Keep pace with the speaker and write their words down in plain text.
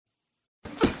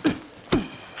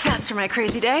That's for my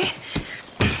crazy day.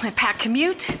 My packed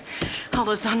commute, all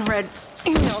those unread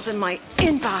emails in my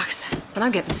inbox. But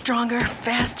I'm getting stronger,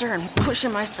 faster, and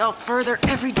pushing myself further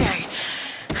every day.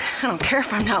 I don't care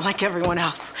if I'm not like everyone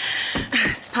else.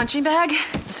 This punching bag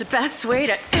is the best way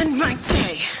to end my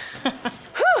day.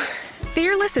 Whew.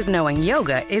 Fearless is knowing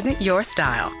yoga isn't your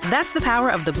style. That's the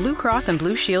power of the Blue Cross and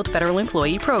Blue Shield Federal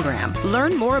Employee Program.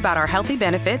 Learn more about our healthy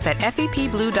benefits at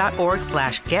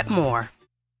fepblue.org/getmore.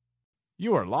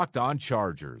 You are Locked On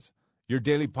Chargers, your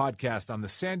daily podcast on the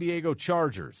San Diego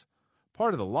Chargers,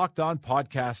 part of the Locked On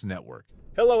Podcast Network.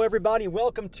 Hello, everybody.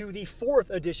 Welcome to the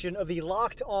fourth edition of the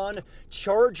Locked On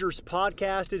Chargers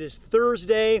podcast. It is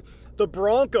Thursday. The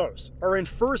Broncos are in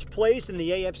first place in the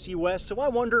AFC West, so I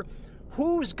wonder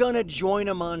who's going to join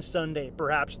them on Sunday.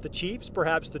 Perhaps the Chiefs,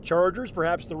 perhaps the Chargers,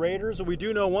 perhaps the Raiders. So we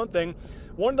do know one thing.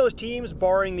 One of those teams,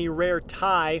 barring the rare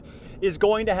tie, is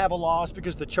going to have a loss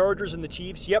because the Chargers and the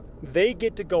Chiefs, they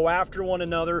get to go after one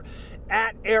another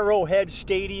at Arrowhead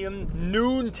Stadium.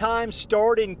 Noontime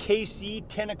start in KC,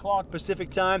 10 o'clock Pacific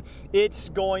time. It's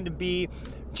going to be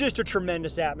just a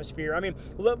tremendous atmosphere. I mean,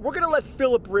 we're going to let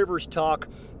Philip Rivers talk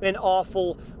an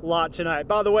awful lot tonight.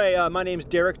 By the way, my name is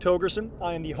Derek Togerson.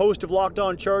 I am the host of Locked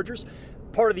On Chargers,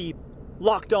 part of the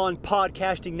Locked On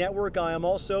Podcasting Network. I am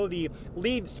also the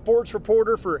lead sports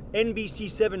reporter for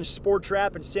NBC7 Sport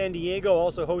Trap in San Diego. I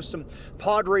also host some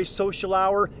Padres Social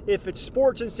Hour. If it's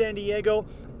sports in San Diego,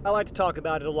 I like to talk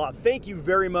about it a lot. Thank you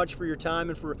very much for your time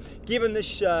and for giving this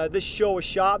show a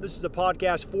shot. This is a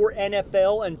podcast for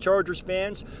NFL and Chargers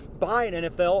fans by an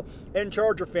NFL and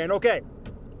Charger fan. Okay,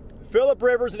 Philip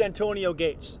Rivers and Antonio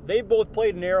Gates. They both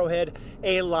played in Arrowhead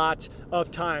a lot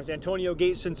of times. Antonio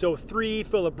Gates since 2003.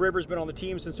 Philip Rivers been on the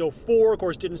team since 2004. Of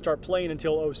course, didn't start playing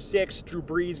until 2006. Drew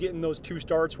Brees getting those two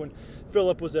starts when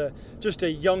Philip was just a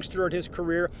youngster in his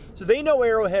career. So they know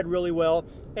Arrowhead really well,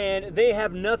 and they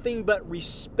have nothing but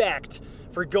respect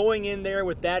for going in there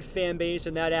with that fan base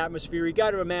and that atmosphere. You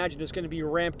got to imagine it's going to be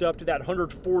ramped up to that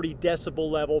 140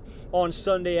 decibel level on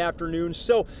Sunday afternoon.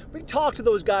 So we talked to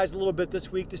those guys a little bit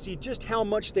this week to see just how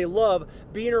much they love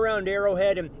being around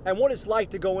Arrowhead and what it's like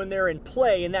to go in there and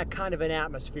play in that kind of an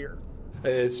atmosphere.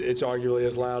 It's arguably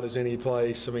as loud as any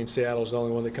place. I mean, Seattle's the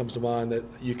only one that comes to mind that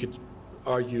you could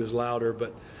argue is louder,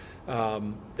 but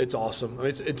it's awesome. I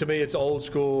mean, to me, it's old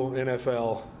school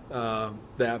NFL,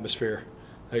 the atmosphere.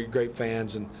 Great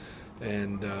fans and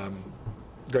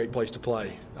great place to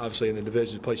play. Obviously, in the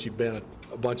division, place you've been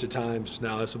a bunch of times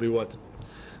now. This will be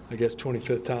I guess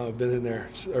 25th time I've been in there,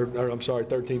 or I'm sorry,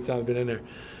 13th time I've been in there,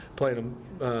 playing them,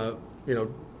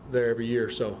 there every year.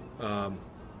 So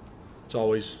it's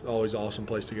always an awesome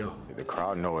place to go. The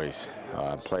crowd noise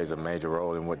plays a major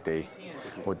role in what they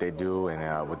do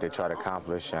and what they try to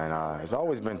accomplish, and it's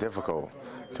always been difficult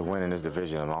to win in this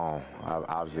division alone.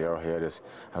 Obviously, Arrowhead is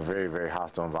a very, very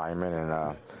hostile environment,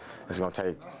 and it's going to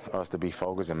take us to be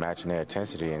focused and matching their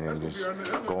intensity and then just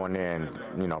going there and,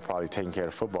 probably taking care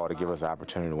of football to give us the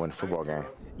opportunity to win the football game.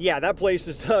 Yeah, that place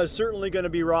is certainly going to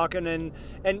be rocking, and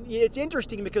it's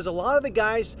interesting because a lot of the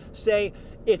guys say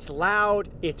it's loud,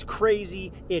 it's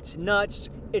crazy, it's nuts,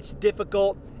 it's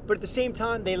difficult, but at the same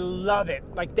time, they love it.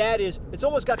 Like it's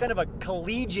almost got kind of a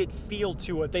collegiate feel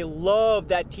to it. They love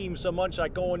that team so much,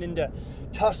 like going into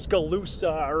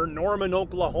Tuscaloosa or Norman,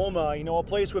 Oklahoma, a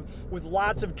place with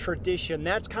lots of tradition.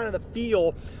 That's kind of the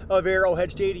feel of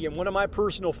Arrowhead Stadium. One of my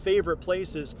personal favorite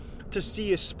places to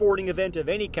see a sporting event of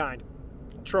any kind.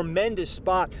 Tremendous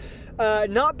spot.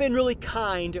 Not been really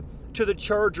kind to the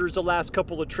Chargers the last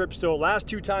couple of trips, though. Last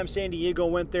two times San Diego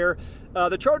went there,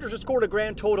 the Chargers have scored a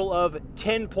grand total of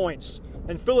 10 points.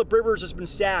 And Philip Rivers has been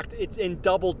sacked. It's in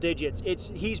double digits.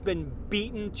 He's been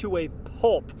beaten to a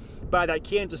pulp by that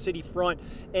Kansas City front.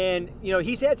 And,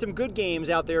 he's had some good games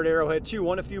out there at Arrowhead, too.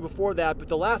 Won a few before that. But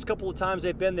the last couple of times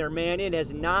they've been there, man, it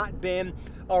has not been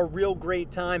a real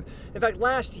great time. In fact, the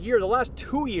last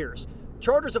 2 years,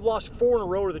 Chargers have lost 4 in a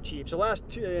row to the Chiefs.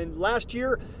 Last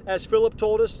year, as Philip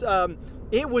told us,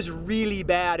 it was really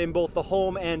bad in both the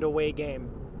home and away game.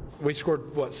 We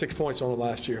scored, 6 points on it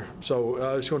last year.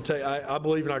 So it's going to take – I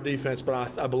believe in our defense,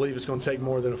 but I believe it's going to take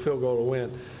more than a field goal to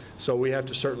win. So we have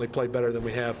to certainly play better than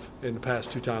we have in the past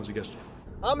 2 times against them.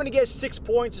 I'm going to guess 6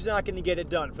 points is not going to get it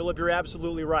done. Philip, you're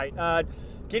absolutely right.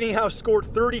 Guinea House scored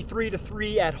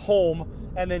 33-3 at home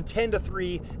and then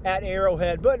 10-3 at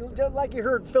Arrowhead. But like you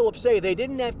heard Philip say, they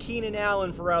didn't have Keenan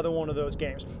Allen for either one of those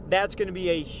games. That's going to be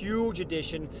a huge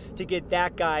addition to get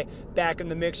that guy back in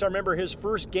the mix. I remember his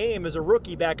first game as a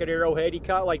rookie back at Arrowhead. He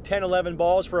caught like 10, 11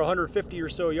 balls for 150 or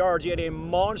so yards. He had a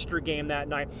monster game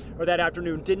that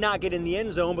afternoon. Did not get in the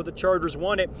end zone, but the Chargers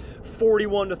won it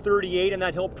 41-38, and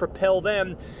that helped propel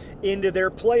them into their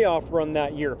playoff run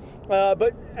that year.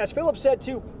 But as Philip said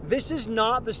too, this is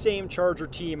not the same Charger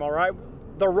team, all right?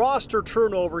 The roster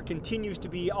turnover continues to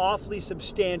be awfully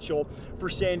substantial for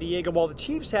San Diego, while the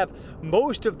Chiefs have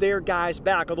most of their guys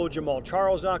back, although Jamal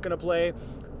Charles not going to play,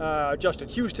 Justin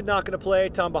Houston not going to play,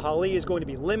 Tamba Hali is going to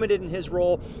be limited in his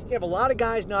role. You have a lot of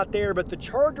guys not there, but the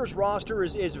Chargers roster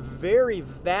is very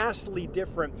vastly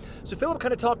different. So Philip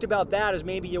kind of talked about that as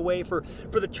maybe a way for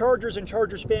the Chargers and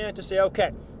Chargers fans to say,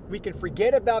 okay, we can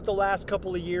forget about the last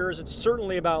couple of years, and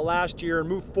certainly about last year, and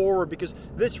move forward, because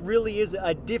this really is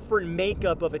a different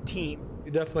makeup of a team.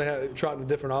 You definitely have trotting a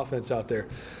different offense out there.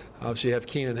 Obviously, you have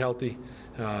Keenan healthy,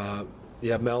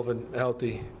 you have Melvin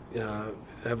healthy,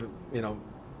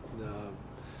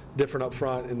 different up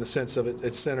front in the sense of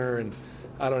it's center, and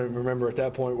I don't even remember at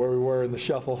that point where we were in the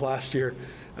shuffle last year.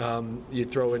 You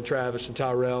throw in Travis and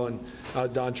Tyrell and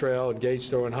Dontrell and Gage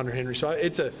throwing Hunter Henry. So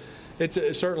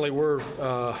certainly we're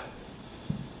a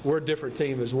different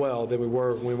team as well than we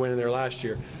were when we went in there last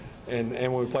year, and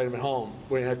when we played them at home.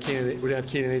 We didn't have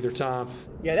Keenan either time.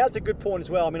 Yeah, that's a good point as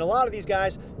well. I mean, a lot of these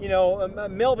guys,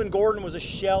 Melvin Gordon was a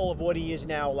shell of what he is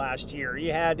now last year.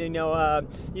 You had, you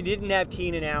didn't have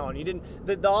Keenan Allen.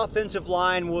 The offensive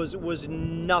line was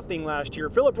nothing last year.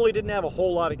 Philip really didn't have a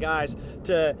whole lot of guys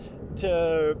to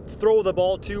throw the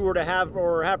ball to or to have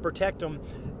protect them.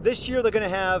 This year they're going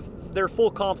to have their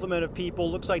full complement of people.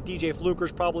 Looks like DJ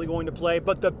Fluker's probably going to play.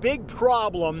 But the big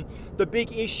problem, the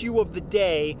big issue of the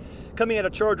day coming out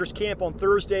of Chargers camp on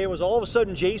Thursday was all of a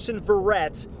sudden Jason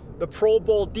Verrett, the Pro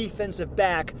Bowl defensive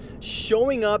back,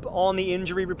 showing up on the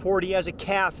injury report. He has a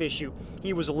calf issue.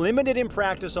 He was limited in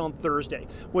practice on Thursday,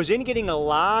 was in getting a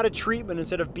lot of treatment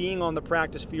instead of being on the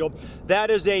practice field.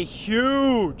 That is a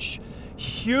huge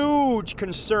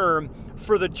concern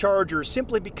for the Chargers,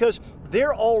 simply because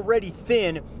they're already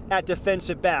thin at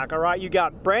defensive back, all right? You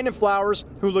got Brandon Flowers,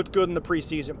 who looked good in the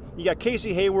preseason. You got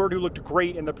Casey Hayward, who looked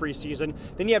great in the preseason.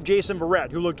 Then you have Jason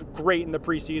Verrett, who looked great in the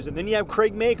preseason. Then you have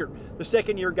Craig Maker, the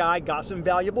second-year guy, got some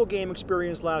valuable game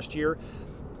experience last year.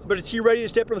 But is he ready to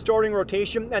step into the starting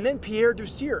rotation? And then Pierre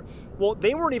Ducier. Well,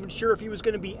 they weren't even sure if he was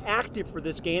going to be active for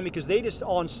this game because they just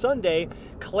on Sunday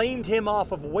claimed him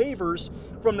off of waivers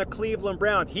from the Cleveland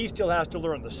Browns. He still has to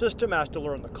learn the system, has to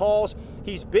learn the calls.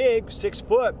 He's big, 6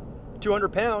 foot, 200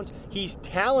 pounds. He's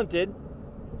talented.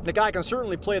 The guy can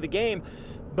certainly play the game.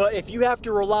 But if you have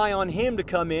to rely on him to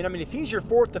come in, I mean, if he's your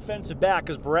fourth defensive back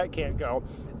because Verrett can't go,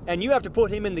 and you have to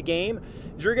put him in the game,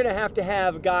 you're going to have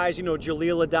guys,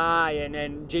 Jaleel Adai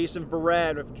and Jason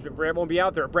Verrett. If Verrett won't be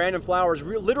out there, Brandon Flowers,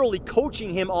 literally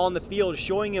coaching him on the field,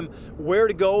 showing him where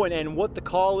to go and what the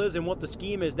call is and what the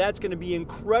scheme is. That's going to be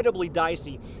incredibly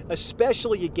dicey,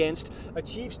 especially against a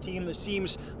Chiefs team that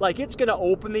seems like it's going to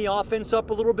open the offense up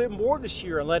a little bit more this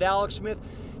year and let Alex Smith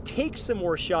take some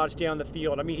more shots down the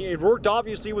field. I mean, it worked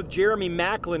obviously with Jeremy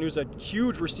Maclin, who's a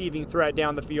huge receiving threat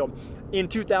down the field in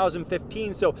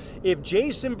 2015. So if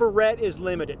Jason Verrett is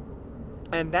limited,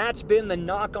 and that's been the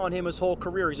knock on him his whole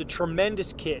career, he's a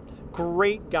tremendous kid,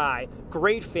 great guy,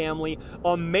 great family,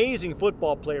 amazing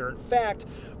football player. In fact,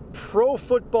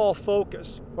 Football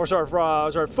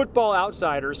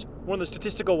Outsiders, one of the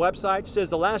statistical websites, says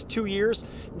the last 2 years,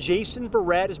 Jason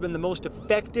Verrett has been the most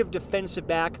effective defensive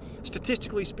back,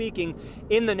 statistically speaking,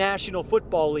 in the National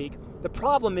Football League. The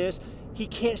problem is he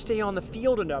can't stay on the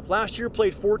field enough. Last year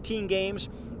played 14 games.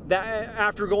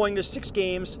 After going to 6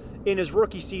 games in his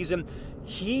rookie season,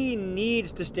 he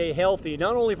needs to stay healthy,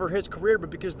 not only for his career,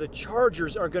 but because the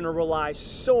Chargers are going to rely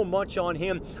so much on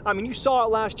him. I mean, you saw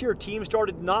it last year. Teams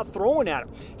started not throwing at him.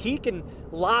 He can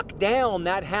lock down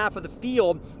that half of the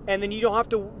field, and then you don't have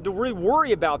to really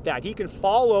worry about that. He can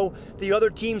follow the other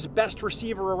team's best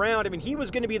receiver around. I mean, he was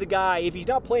going to be the guy, if he's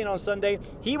not playing on Sunday,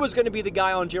 he was going to be the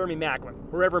guy on Jeremy Maclin.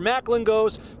 Wherever Maclin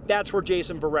goes, that's where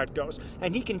Jason Verrett goes.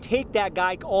 And he can take that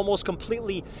guy almost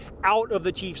completely out of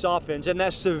the Chiefs' offense, and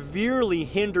that severely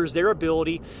hinders their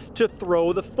ability to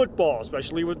throw the football,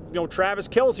 especially with Travis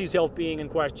Kelce's health being in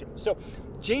question. So,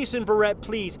 Jason Verrett,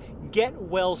 please get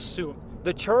well soon.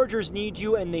 The Chargers need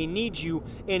you, and they need you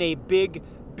in a big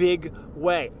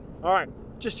way. All right,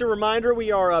 just a reminder,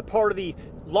 we are a part of the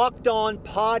Locked On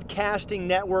Podcasting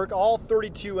Network, all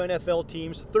 32 NFL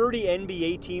teams, 30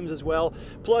 NBA teams as well,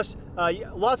 plus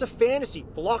lots of fantasy.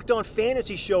 The Locked On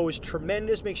Fantasy Show is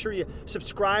tremendous. Make sure you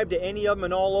subscribe to any of them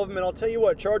and all of them. And I'll tell you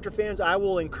what, Charger fans, I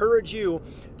will encourage you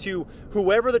to,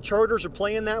 whoever the Chargers are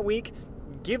playing that week,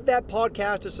 give that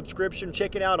podcast a subscription.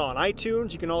 Check it out on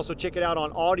iTunes. You can also check it out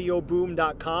on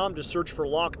audioboom.com. Just search for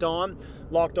Locked On.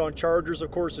 Locked On Chargers, of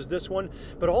course, is this one.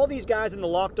 But all these guys in the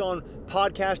Locked On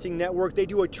Podcasting Network, they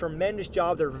do a tremendous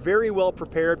job. They're very well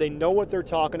prepared. They know what they're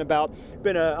talking about.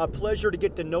 Been a pleasure to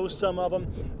get to know some of them.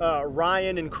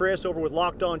 Ryan and Chris over with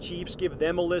Locked On Chiefs, give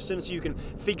them a listen so you can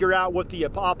figure out what the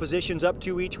opposition's up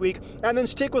to each week, and then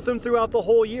stick with them throughout the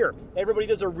whole year. Everybody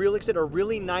does a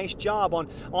really nice job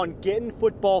on getting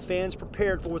football fans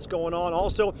prepared for what's going on.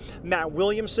 Also, Matt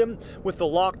Williamson with the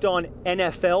Locked On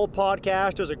NFL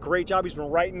podcast does a great job. He's been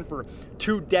writing for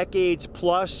 2 decades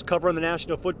plus, covering the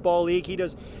National Football League.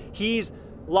 He's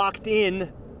locked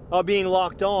in, being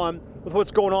locked on with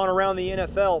what's going on around the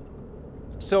NFL.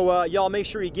 So y'all make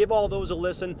sure you give all those a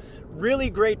listen. Really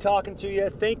great talking to you.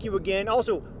 Thank you again.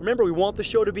 Also, remember, we want the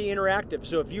show to be interactive.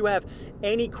 So if you have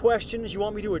any questions you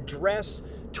want me to address,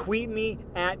 tweet me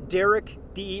at Derek,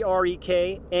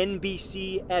 D-E-R-E-K,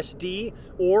 NBCSD,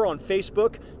 or on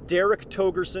Facebook, Derek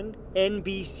Togerson,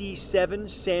 NBC7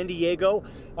 San Diego.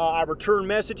 I return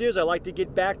messages. I like to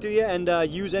get back to you and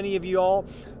use any of you all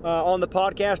on the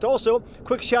podcast. Also,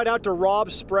 quick shout out to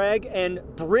Rob Sprague and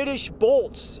British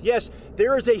Bolts. Yes,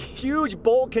 there is a huge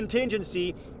Bolt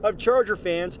contingency of Charger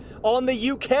fans on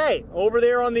the UK over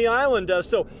there on the island.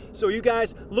 So you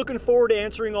guys, looking forward to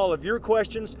answering all of your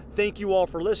questions. Thank you all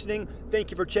for listening.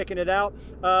 Thank you for checking it out.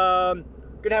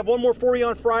 Gonna have one more for you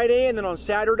on Friday, and then on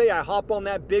Saturday I hop on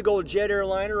that big old jet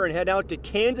airliner and head out to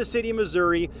Kansas City,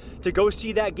 Missouri to go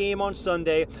see that game on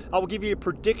Sunday. I will give you a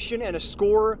prediction and a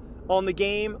score on the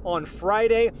game on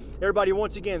Friday. Everybody,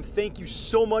 once again, thank you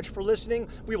so much for listening.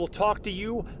 We will talk to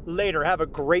you later. Have a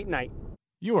great night.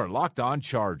 You are Locked On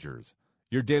Chargers,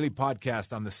 your daily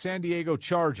podcast on the San Diego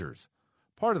Chargers,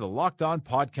 part of the Locked On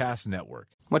Podcast Network.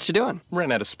 What you doing?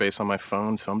 Ran out of space on my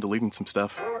phone, so I'm deleting some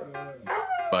stuff.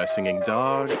 Bye, singing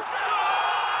dog.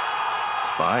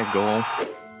 Bye, goal.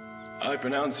 I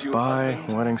pronounce you. Bye,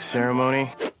 wedding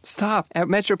ceremony. Stop. At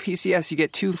Metro PCS, you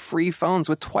get 2 free phones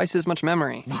with twice as much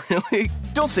memory. Really?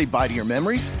 Don't say bye to your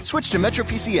memories. Switch to Metro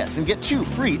PCS and get 2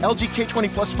 free LG K20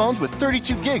 Plus phones with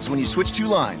 32 gigs when you switch 2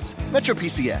 lines. Metro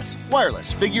PCS.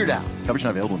 Wireless. Figured out. Coverage not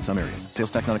available in some areas. Sales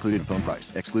tax not included in phone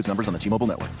price. Excludes numbers on the T-Mobile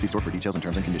network. See store for details and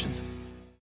terms and conditions.